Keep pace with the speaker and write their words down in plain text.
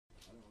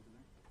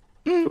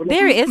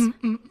There he is.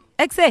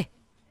 Exe.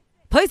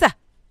 Poisa.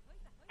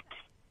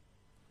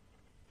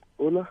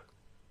 Hola.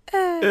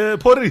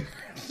 Pori,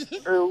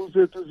 Who's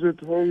it?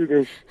 How are you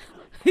guys?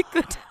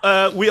 Good.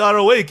 we are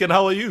awake, and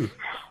how are you?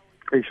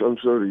 Hey, I'm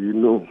sorry. You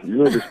know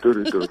the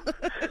story, though.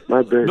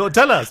 My bad. No,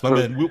 tell us, my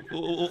man.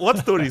 What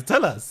stories?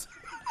 Tell us.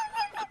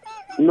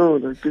 No,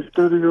 like the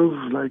story of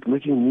like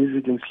making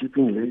music and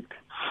sleeping late.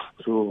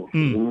 So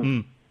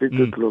 8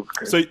 o'clock.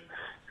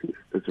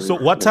 So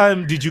what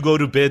time did you go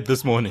to bed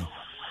this morning?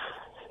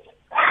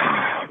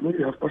 Maybe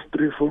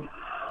 3:30, 4.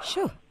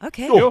 Sure.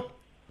 Okay. Sure.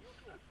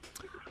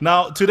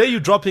 Now, today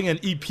you're dropping an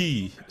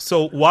EP.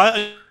 So why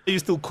are you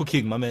still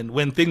cooking, my man,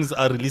 when things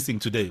are releasing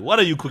today? What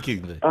are you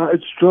cooking there?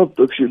 It's dropped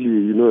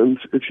actually.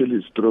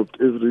 It's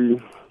dropped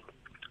every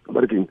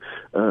working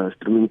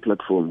streaming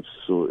platforms.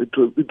 So it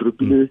dropped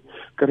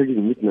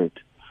currently midnight.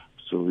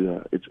 So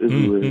yeah, it's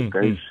everywhere,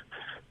 guys.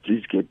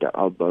 Please get the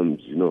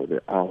albums.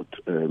 They're out.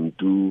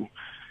 Do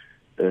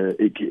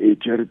aka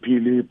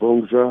Jaripili,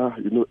 Bongza,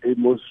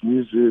 Amos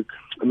music.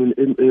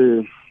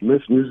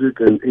 Mass music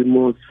and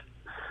Amos.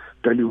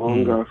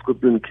 Taliwonga,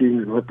 Scorpion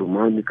King,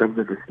 Matomani,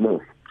 Kambe Small.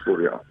 So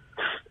yeah.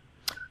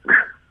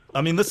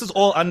 I mean, this is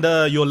all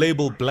under your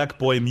label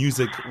BlaqBoy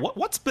Music.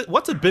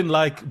 What's it been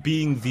like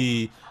being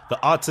the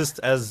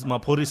artist as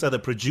Maphorisa, the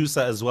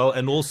producer as well,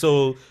 and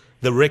also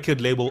the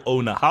record label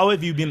owner? How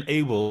have you been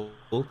able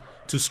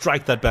to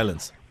strike that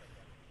balance?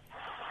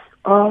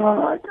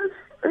 I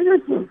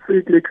guess a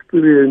fake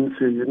experience,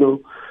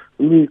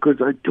 me, because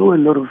I do a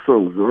lot of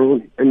songs,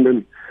 and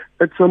then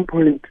at some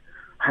point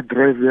I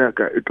drive here,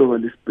 it over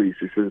this space,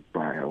 it says,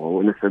 I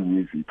want some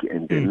music,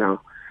 and then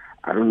now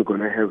I don't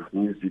gonna have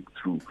music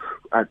to,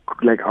 I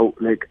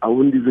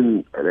won't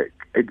even,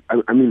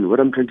 what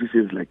I'm trying to say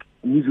is like,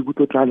 music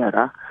go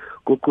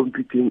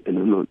competing, and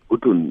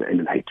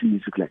then I do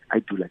music, like, I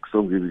do like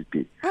songs every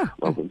day.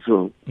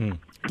 So,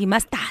 Die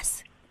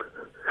Mastas.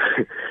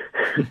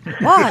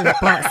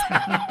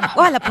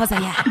 Wala posa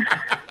ya.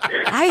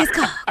 Ayos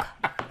ko.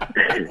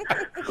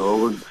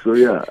 So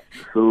yeah.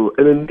 So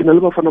and then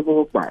kinalaba fana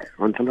po by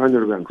on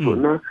Tanzania Bank. So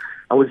now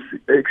I was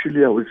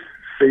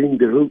saying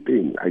the real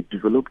thing. I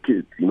develop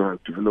kids, I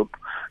develop,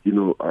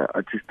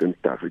 artists and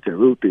stuff. It's a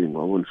real thing.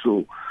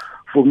 So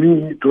for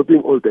me,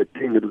 dropping all that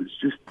thing, it was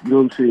just,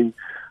 I'm saying,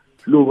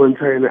 low one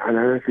time,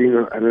 another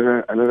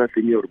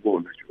thing you're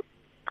born.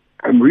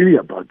 I'm really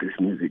about this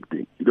music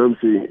thing. You know what I'm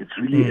saying? It's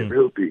really a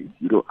real thing.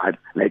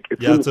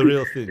 It's a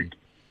real thing.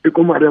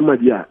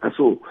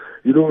 So,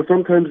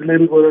 sometimes let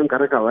me go and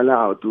Karakawala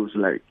out. It was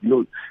like,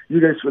 you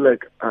guys feel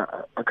like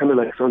I kind of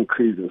like sound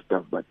crazy and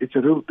stuff, but it's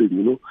a real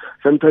thing,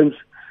 Sometimes,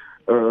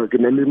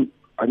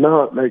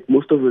 now, like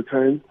most of the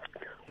time,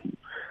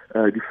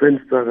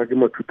 defense start like in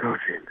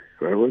 2000,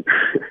 right?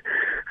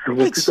 So,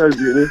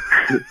 2000,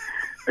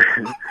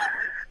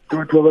 to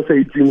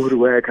say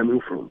where I'm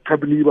coming from.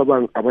 Probably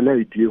I have an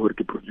idea where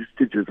the produce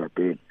stages are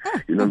bad.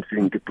 You know what I'm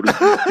saying? The produce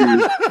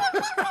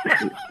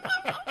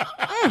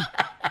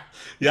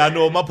Yeah,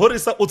 no,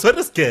 Maphorisa,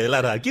 utshwere scale,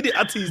 ra. Ke di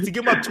artist,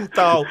 ke ma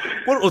 2000.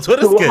 What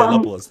utshwere scale,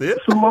 boss?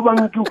 So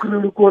mabang ke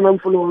krele ko na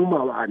mfolo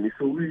wa mabani.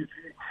 So we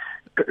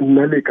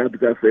nale ka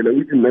bza fela,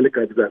 we nale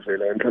ka bza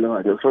fela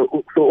entlhalaganya.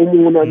 So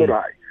umona no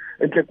rai.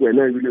 Entle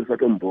kwena ibile sa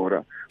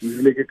tombora. We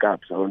ile ke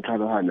kapsa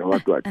entlhalaganya wa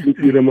twa.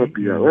 Tsire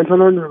mapia.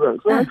 Entlhalaganya.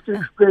 So I have to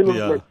explain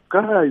like,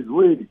 guys,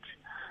 wait.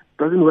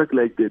 Doesn't work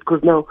like that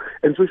because now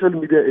in social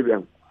media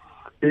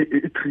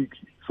it's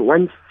tricky. So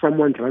once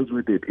someone runs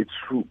with it, it's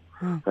true.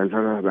 I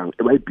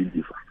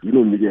believe,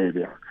 media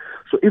area.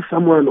 So if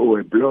someone or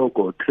a blog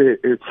or a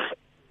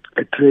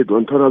trade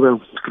on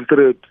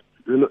thread,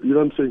 you know what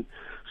I'm saying?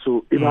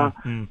 So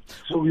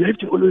so we have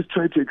to always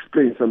try to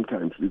explain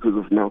sometimes because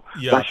of now.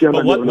 Yeah,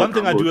 but one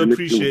thing I do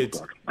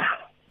appreciate.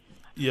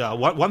 Yeah,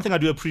 one thing I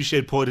do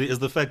appreciate, Pori, is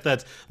the fact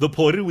that the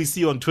Pori we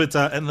see on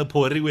Twitter and the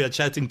Pori we are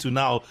chatting to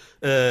now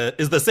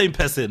is the same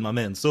person, my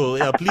man. So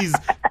yeah, please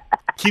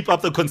keep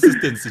up the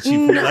consistency,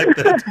 Chief. We like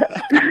that.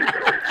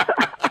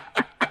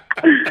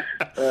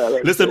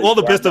 Listen, all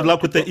the best of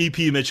luck with the EP,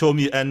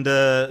 Mechomi, and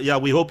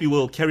we hope you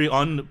will carry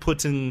on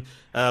putting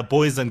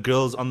boys and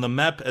girls on the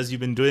map as you've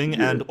been doing,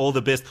 and all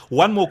the best.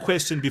 One more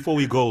question before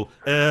we go.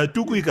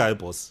 Tuku ikai,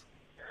 boss?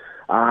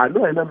 No,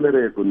 I'm not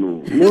no.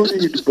 No,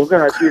 it's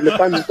Bogati,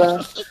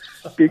 Lepanta,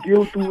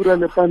 Tekiutura,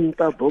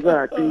 Lepanta,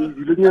 Bogati,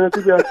 you don't have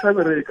to be a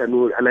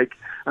like,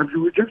 and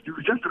you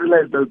just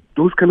realize that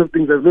those kind of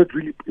things are not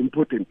really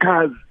important.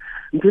 Cars,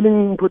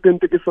 feeling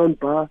important, take a sound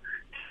bar.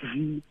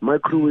 TV,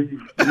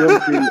 microwave,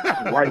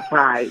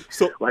 Wi-Fi.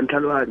 So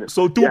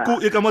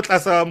tuku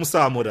ikamotlasa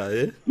musamura,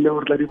 eh?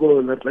 No,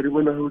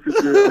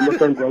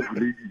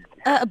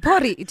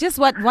 Pori, just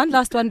one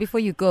last one before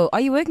you go. Are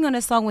you working on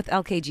a song with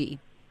LKG?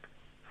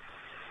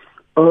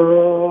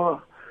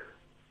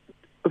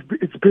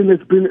 It's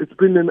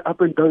been an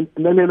up and down,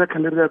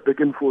 back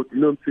and forth, you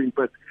know what I'm saying?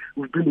 But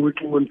we've been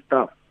working on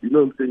stuff, you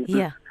know what I'm saying?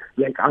 Yeah.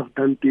 Like I've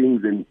done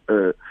things and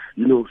so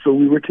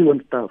we're working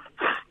on stuff.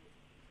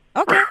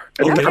 Okay.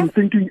 And Okay. I'm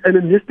thinking, and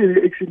then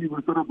yesterday actually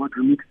we thought about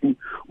remixing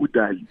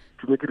Udali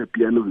to make it a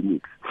piano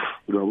remix.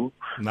 You know?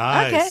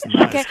 Nice. Okay,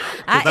 Nice. okay.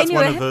 'Cause that's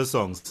one Anyway. of her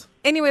songs.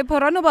 Anyway,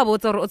 Porono ba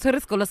botsa hore o tshwere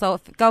sekolo sa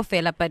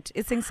kaofela, but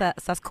e seng sa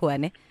Sekgowa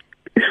ne.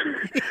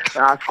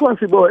 Sekgowa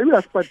se bo, ebe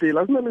a se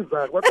patela, a se na le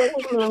zaka. Ba tla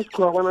bona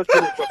Sekgowa ba na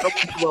tshela ka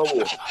bontsi ba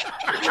bona.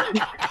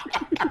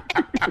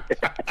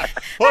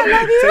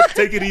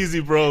 Take it easy,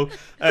 bro,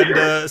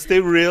 and stay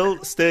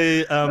real,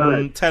 stay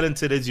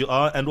talented as you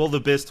are, and all the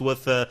best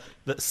with the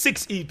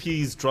 6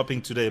 EPs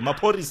dropping today.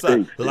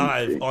 Maphorisa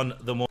live on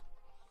the morning.